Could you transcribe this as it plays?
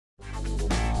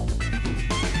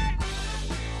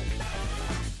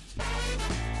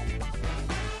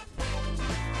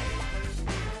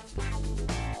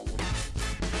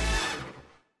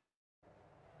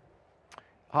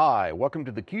Hi, welcome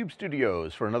to theCUBE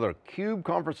studios for another CUBE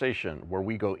conversation where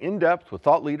we go in depth with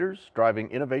thought leaders driving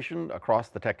innovation across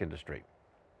the tech industry.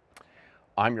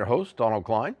 I'm your host, Don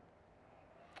Klein.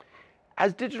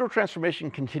 As digital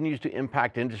transformation continues to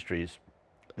impact industries,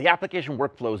 the application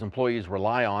workflows employees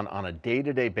rely on a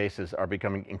day-to-day basis are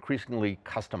becoming increasingly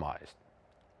customized.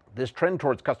 This trend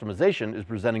towards customization is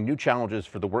presenting new challenges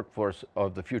for the workforce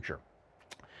of the future.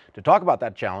 To talk about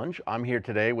that challenge, I'm here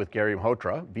today with Gary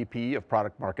Malhotra, VP of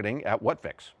Product Marketing at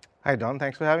Whatfix. Hi Don,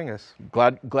 thanks for having us.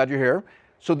 Glad you're here.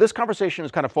 So this conversation is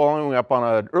kind of following up on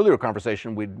an earlier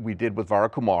conversation we did with Vara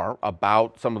Kumar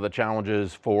about some of the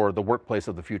challenges for the workplace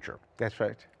of the future. That's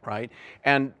right. Right,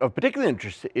 and of particular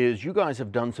interest is you guys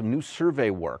have done some new survey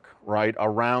work, right,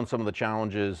 around some of the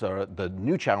challenges, or the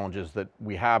new challenges that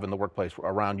we have in the workplace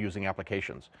around using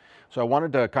applications. So I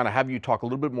wanted to kind of have you talk a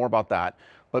little bit more about that,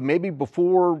 but maybe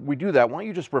before we do that, why don't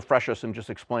you just refresh us and just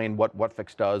explain what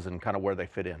Whatfix does and kind of where they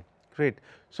fit in. Great.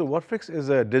 So Whatfix is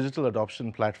a digital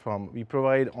adoption platform. We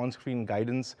provide on-screen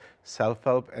guidance,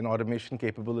 self-help, and automation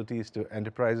capabilities to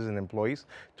enterprises and employees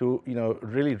to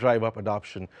really drive up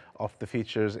adoption of the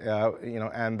features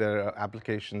and their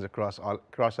applications across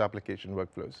application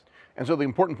workflows. And so the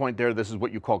important point there, this is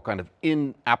what you call kind of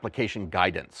in-application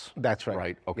guidance. That's right.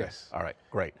 Right, okay, yes. All right,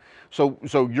 great. So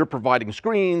you're providing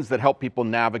screens that help people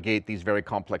navigate these very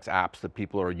complex apps that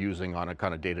people are using on a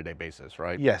kind of day-to-day basis,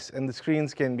 right? Yes, and the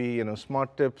screens can be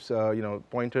smart tips,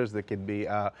 pointers. They could be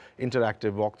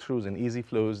interactive walkthroughs and easy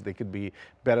flows. They could be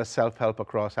better self-help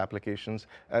across applications.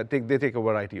 They take a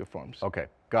variety of forms. Okay,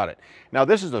 got it. Now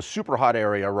this is a super hot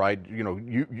area, right?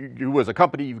 You as a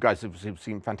company, you guys have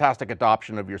seen fantastic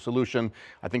adoption of your solution.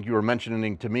 I think you were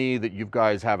mentioning to me that you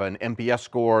guys have an NPS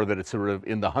score that it's sort of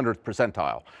in the 100th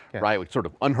percentile, yes. Right? It's sort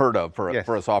of unheard of for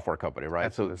a software company, right?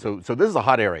 Absolutely. So this is a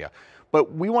hot area.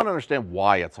 But we want to understand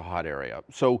why it's a hot area.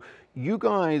 So you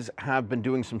guys have been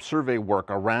doing some survey work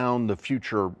around the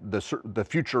future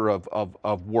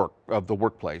of work, of the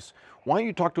workplace. Why don't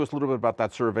you talk to us a little bit about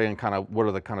that survey and kind of what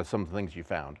are some of the things you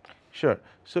found? Sure.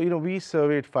 So we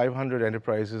surveyed 500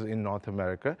 enterprises in North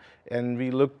America, and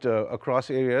we looked across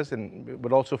areas,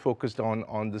 but also focused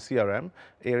on the CRM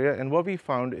area. And what we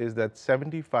found is that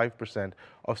 75%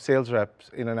 of sales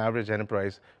reps in an average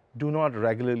enterprise do not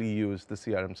regularly use the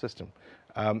CRM system.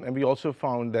 And we also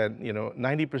found that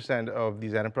 90% of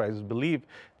these enterprises believe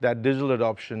that digital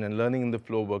adoption and learning in the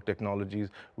flow work technologies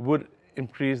would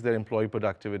increase their employee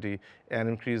productivity and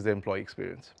increase their employee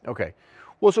experience. Okay.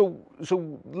 Well,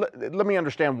 so let me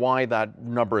understand why that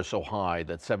number is so high,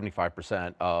 that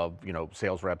 75% of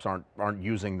sales reps aren't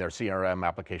using their CRM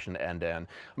application end to end.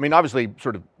 I mean, obviously,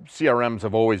 sort of CRMs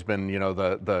have always been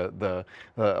the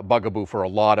bugaboo for a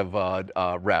lot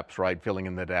of reps, right? Filling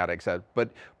in the data, etc. But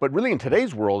really, in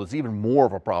today's world, it's even more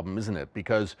of a problem, isn't it?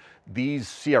 Because these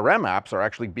CRM apps are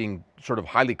actually being sort of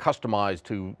highly customized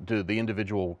to the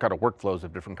individual kind of workflows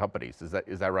of different companies. Is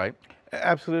that right?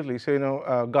 Absolutely.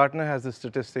 So Gartner has the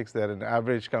statistics that an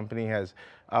average company has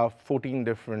 14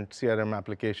 different CRM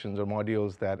applications or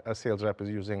modules that a sales rep is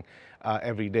using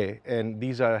every day, and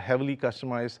these are heavily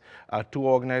customized to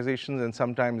organizations, and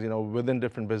sometimes within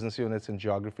different business units and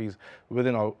geographies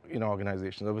within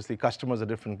organizations. Obviously, customers are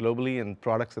different globally, and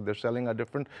products that they're selling are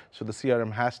different, so the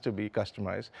CRM has to be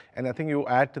customized. And I think you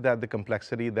add to that the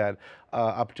complexity that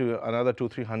up to another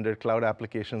 200-300 cloud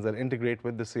applications that integrate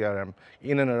with the CRM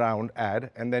in and around ad,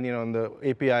 and then in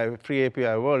the free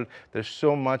API world, there's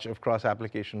so much of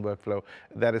cross-application workflow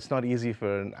that it's not easy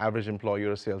for an average employee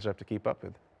or a sales rep to keep up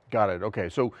with. Got it, okay.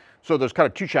 So there's kind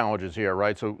of two challenges here,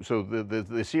 right? So the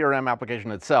CRM application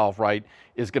itself, right,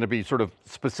 is going to be sort of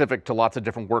specific to lots of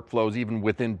different workflows, even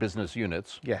within business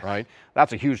units, yes. Right?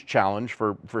 That's a huge challenge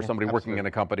for somebody Absolutely. Working in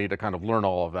a company to kind of learn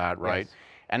all of that, right? Yes.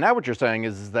 And now what you're saying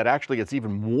is that actually it's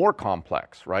even more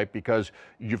complex, right? Because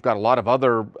you've got a lot of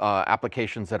other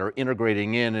applications that are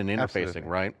integrating in and interfacing, Absolutely.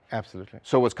 Right? Absolutely.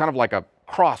 So it's kind of like a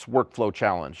cross workflow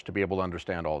challenge to be able to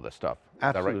understand all this stuff.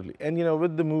 Absolutely. Right? And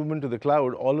with the movement to the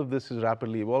cloud, all of this is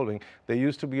rapidly evolving. There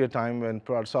used to be a time when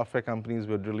software companies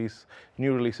would release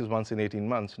new releases once in 18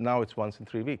 months. Now it's once in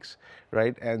 3 weeks,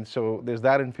 right? And so there's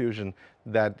that infusion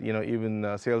that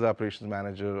even sales operations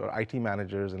managers or IT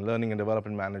managers and learning and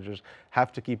development managers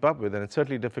have to keep up with, and it's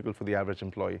certainly difficult for the average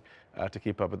employee to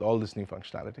keep up with all this new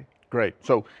functionality. Great.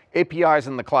 So APIs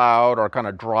in the cloud are kind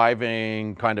of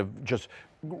driving kind of just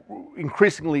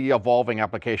increasingly evolving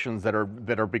applications that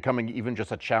are becoming even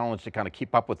just a challenge to kind of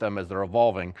keep up with them as they're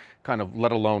evolving, kind of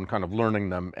let alone kind of learning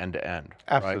them end to end.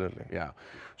 Absolutely. Right? Yeah.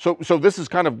 So this is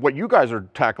kind of what you guys are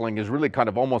tackling is really kind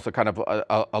of almost a kind of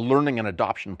a learning and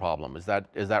adoption problem. Is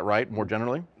that right, more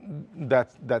generally?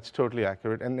 That's totally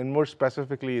accurate, and more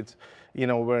specifically, it's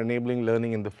we're enabling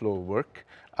learning in the flow of work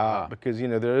because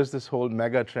there is this whole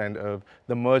mega trend of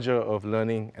the merger of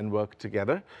learning and work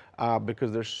together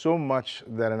because there's so much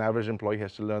that an average employee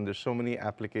has to learn. There's so many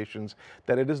applications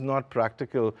that it is not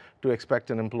practical to expect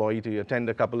an employee to attend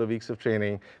a couple of weeks of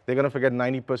training. They're going to forget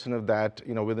 90% of that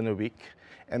within a week.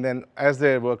 And then as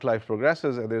their work life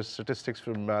progresses, there's statistics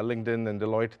from LinkedIn and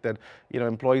Deloitte that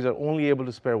employees are only able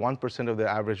to spare 1% of their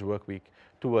average work week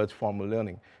towards formal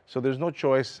learning. So there's no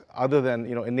choice other than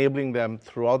enabling them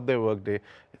throughout their workday,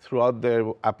 throughout their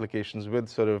applications with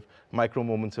sort of micro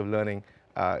moments of learning,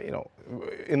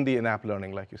 in the in-app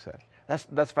learning, like you said.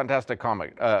 That's fantastic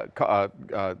comment.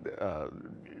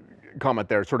 Comment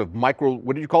there, sort of micro,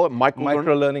 what did you call it?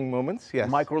 Micro learning moments, yes.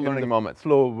 Micro learning moments.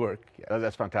 Flow of work, yes.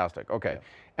 That's fantastic, okay. Yeah.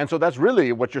 And so that's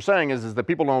really what you're saying is that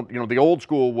people don't, the old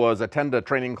school was attend a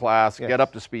training class, yes. get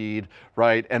up to speed,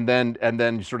 right? And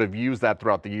then sort of use that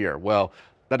throughout the year. Well,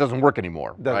 that doesn't work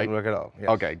anymore, right? Doesn't work at all, yes.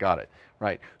 Okay, got it,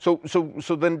 right. So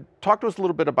then talk to us a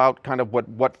little bit about kind of what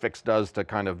Whatfix does to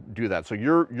kind of do that. So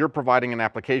you're providing an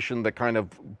application that kind of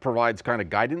provides kind of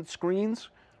guidance screens,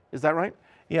 is that right?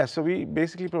 Yeah, so we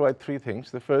basically provide three things.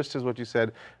 The first is what you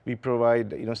said. We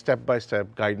provide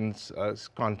step-by-step guidance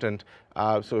content.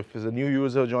 So if there's a new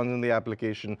user joins in the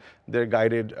application, they're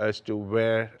guided as to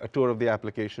where a tour of the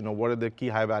application or what are the key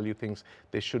high-value things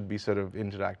they should be sort of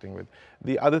interacting with.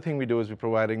 The other thing we do is we're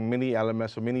providing mini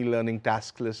LMS or mini learning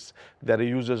task lists that a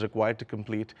user is required to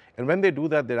complete. And when they do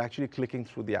that, they're actually clicking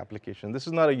through the application. This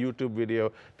is not a YouTube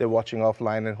video they're watching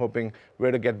offline and hoping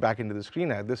where to get back into the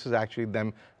screen at. This is actually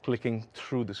them clicking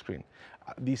through the screen.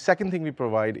 The second thing we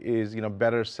provide is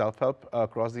better self-help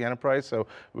across the enterprise. So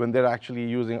when they're actually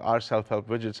using our self-help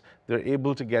widgets, they're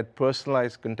able to get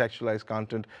personalized, contextualized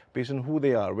content based on who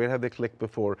they are, where have they clicked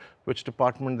before, which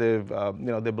department they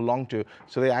belong to.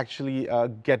 So they actually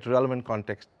get relevant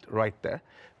context right there.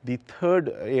 The third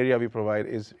area we provide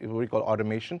is what we call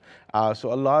automation.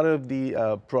 So a lot of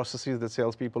the processes that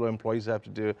salespeople or employees have to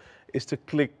do is to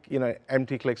click,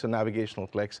 empty clicks or navigational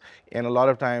clicks, and a lot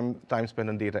of time spent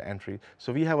on data entry.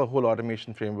 So we have a whole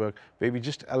automation framework where we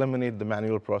just eliminate the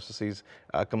manual processes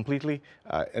completely,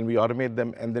 and we automate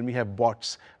them, and then we have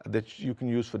bots that you can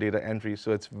use for data entry,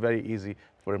 so it's very easy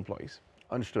for employees.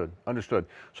 Understood, understood.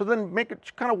 So then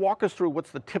kind of walk us through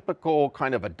what's the typical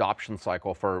kind of adoption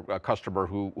cycle for a customer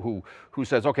who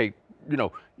says, okay,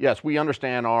 yes, we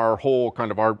understand our whole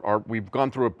kind of we've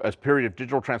gone through a period of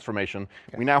digital transformation.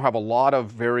 Yeah. We now have a lot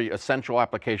of very essential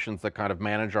applications that kind of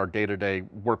manage our day-to-day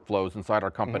workflows inside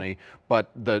our company,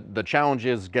 but the challenge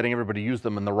is getting everybody to use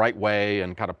them in the right way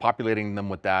and kind of populating them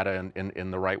with data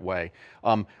in the right way.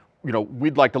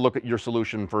 We'd like to look at your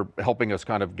solution for helping us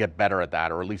kind of get better at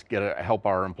that, or at least help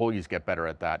our employees get better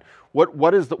at that.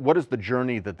 What is the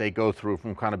journey that they go through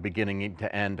from kind of beginning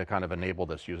to end to kind of enable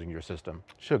this using your system?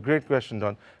 Sure, great question,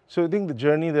 Don. So I think the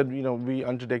journey that we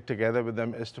undertake together with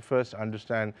them is to first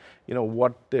understand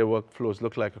what their workflows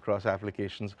look like across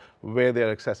applications, where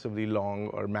they're excessively long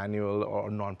or manual or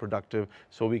non-productive,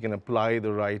 so we can apply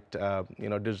the right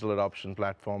digital adoption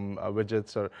platform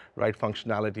widgets or right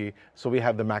functionality, so we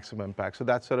have the maximum impact. So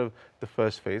that's sort of the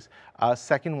first phase.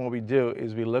 Second, what we do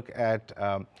is we look at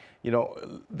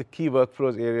the key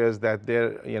workflows areas that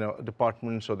their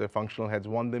departments or their functional heads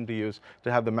want them to use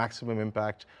to have the maximum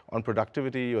impact on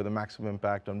productivity or the maximum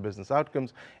impact on business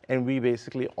outcomes, and we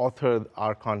basically author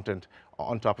our content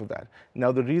on top of that.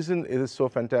 Now, the reason it is so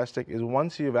fantastic is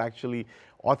once you've actually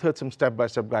authored some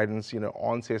step-by-step guidance,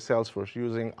 on, say, Salesforce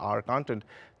using our content,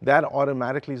 that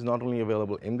automatically is not only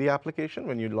available in the application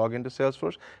when you log into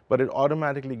Salesforce, but it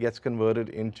automatically gets converted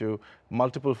into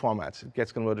multiple formats. It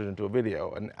gets converted into a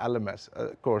video, an LMS,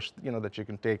 a course, that you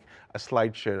can take, a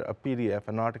SlideShare, a PDF,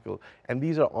 an article, and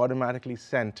these are automatically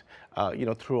sent,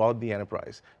 throughout the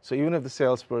enterprise. So even if the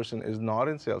salesperson is not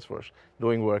in Salesforce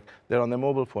doing work, they're on their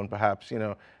mobile phone, perhaps,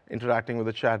 interacting with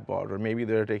a chatbot, or maybe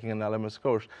they're taking an LMS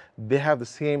course, they have the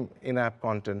same in-app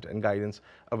content and guidance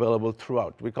available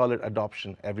throughout. We call it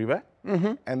adoption everywhere.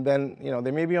 And then,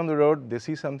 they may be on the road, they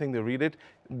see something, they read it,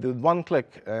 the one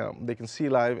click, they can see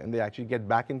live, and they actually get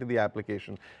back into the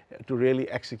application to really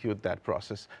execute that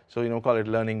process. So, call it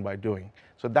learning by doing.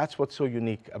 So that's what's so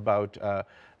unique about,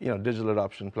 digital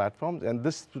adoption platforms. And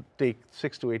this would take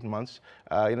 6 to 8 months.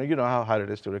 You know how hard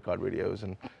it is to record videos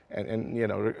and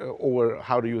over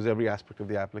how to use every aspect of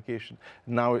the application.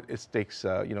 Now it takes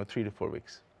 3 to 4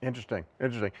 weeks. Interesting,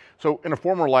 interesting. So in a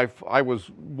former life, I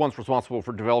was once responsible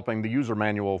for developing the user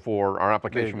manual for our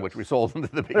application, which we sold into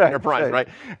the big enterprise, right?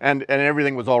 And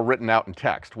everything was all written out in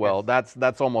text. Well, yes.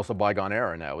 That's almost a bygone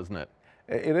era now, isn't it?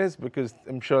 It is, because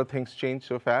I'm sure things change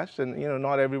so fast, and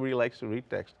not everybody likes to read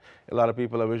text. A lot of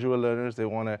people are visual learners, they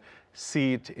want to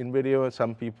see it in video.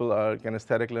 Some people are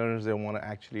kinesthetic learners, they want to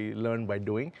actually learn by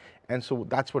doing. And so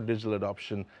that's what digital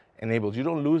adoption enables. You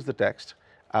don't lose the text,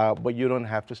 but you don't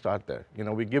have to start there.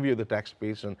 We give you the text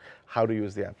based on how to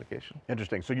use the application.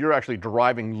 Interesting, so you're actually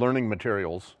deriving learning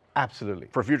materials. Absolutely.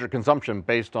 For future consumption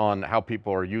based on how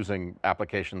people are using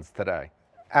applications today.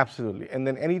 Absolutely, and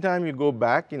then anytime you go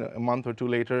back, a month or two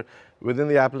later, within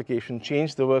the application,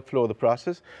 change the workflow of the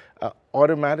process,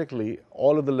 automatically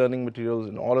all of the learning materials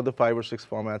in all of the 5 or 6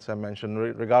 formats I mentioned,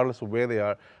 regardless of where they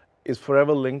are, is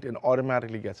forever linked and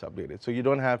automatically gets updated. So you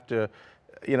don't have to,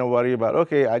 worry about,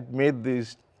 okay, I made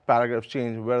these paragraphs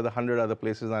change, where are the 100 other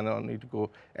places I now need to go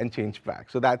and change back?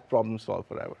 So that problem solved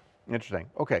forever. Interesting.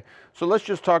 Okay, so let's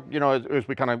just talk, as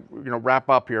we kind of, wrap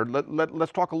up here,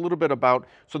 let's talk a little bit about,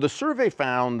 so the survey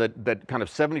found that kind of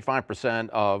 75%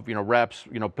 of, reps,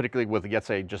 particularly with, let's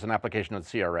say, just an application of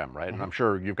CRM, right? Mm-hmm. And I'm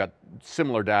sure you've got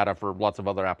similar data for lots of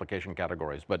other application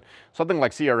categories, but something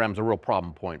like CRM is a real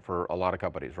problem point for a lot of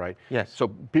companies, right? Yes. So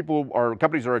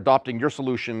companies are adopting your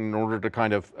solution in order to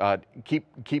kind of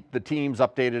keep the teams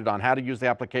updated on how to use the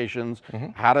applications, mm-hmm.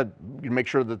 how to make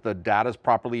sure that the data is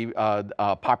properly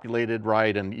populated,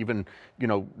 right, and even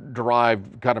derive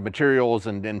kind of materials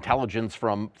and intelligence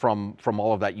from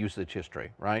all of that usage history,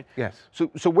 right? Yes.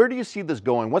 So where do you see this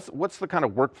going? What's the kind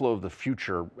of workflow of the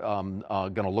future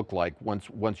going to look like once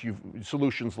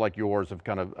solutions like yours have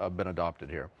kind of been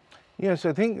adopted here? Yeah, so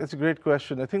I think that's a great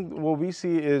question. I think what we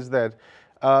see is that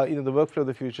the workflow of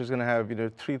the future is going to have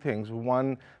 3 things.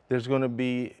 One, there's going to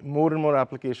be more and more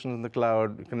applications in the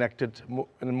cloud connected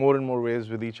in more and more ways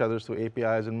with each other through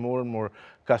APIs, and more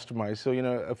customized. So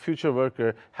a future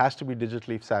worker has to be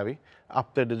digitally savvy,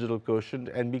 up their digital quotient,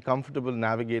 and be comfortable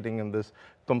navigating in this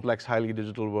complex, highly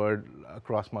digital world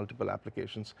across multiple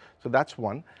applications. So that's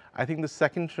one. I think the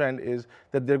second trend is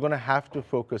that they're going to have to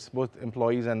focus, both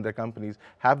employees and their companies,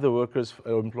 have the workers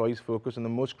or employees focus on the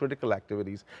most critical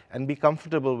activities and be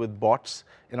comfortable with bots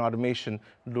and automation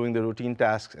doing the routine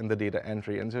tasks and the data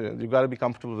entry. And so you've got to be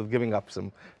comfortable with giving up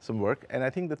some work. And I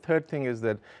think the third thing is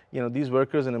that these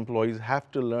workers and employees have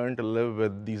to learn to live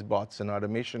with these bots and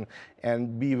automation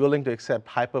and be willing to accept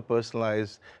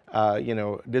hyper-personalized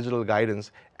digital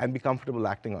guidance and be comfortable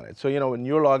acting on it. So when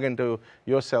you log into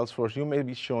your Salesforce, you may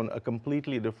be shown a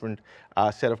completely different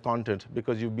set of content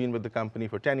because you've been with the company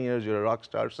for 10 years, you're a rock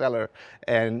star seller,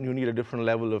 and you need a different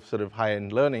level of sort of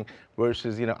high-end learning,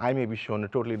 versus I may be shown a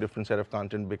totally different set of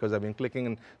content because I've been clicking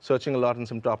and searching a lot on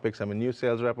some topics, I'm a new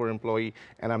sales rep or employee,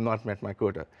 and I've not met my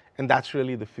quota. And that's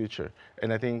really the future.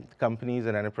 And I think companies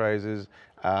and enterprises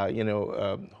who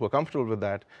are comfortable with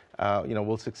that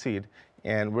will succeed,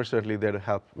 and we're certainly there to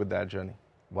help with that journey.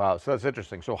 Wow, so that's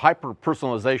interesting. So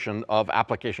hyper-personalization of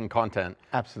application content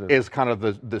absolutely is kind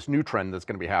of this new trend that's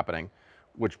going to be happening,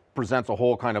 which presents a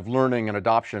whole kind of learning and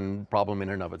adoption problem in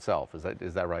and of itself.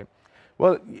 Is that right?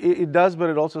 Well, it does, but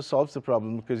it also solves the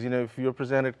problem, because if you're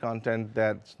presented content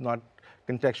that's not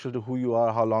contextual to who you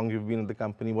are, how long you've been in the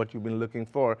company, what you've been looking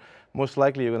for, most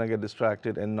likely you're going to get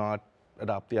distracted and not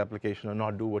adopt the application or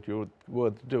not do what you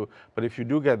would do. But if you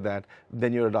do get that,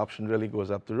 then your adoption really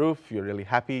goes up the roof. You're really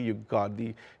happy. You got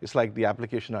it's like the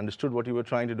application understood what you were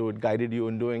trying to do. It guided you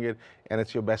in doing it, and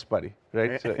it's your best buddy,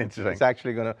 right? So it's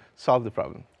actually going to solve the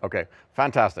problem. Okay,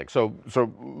 fantastic. So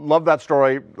love that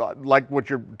story. Like what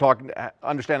you're talking,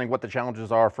 understanding what the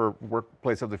challenges are for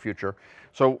workplace of the future.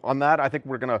 So on that, I think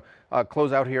we're going to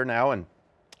close out here now, and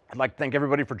I'd like to thank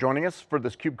everybody for joining us for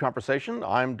this CUBE conversation.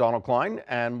 I'm Don Klein,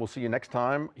 and we'll see you next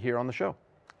time here on the show.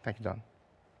 Thank you, Don.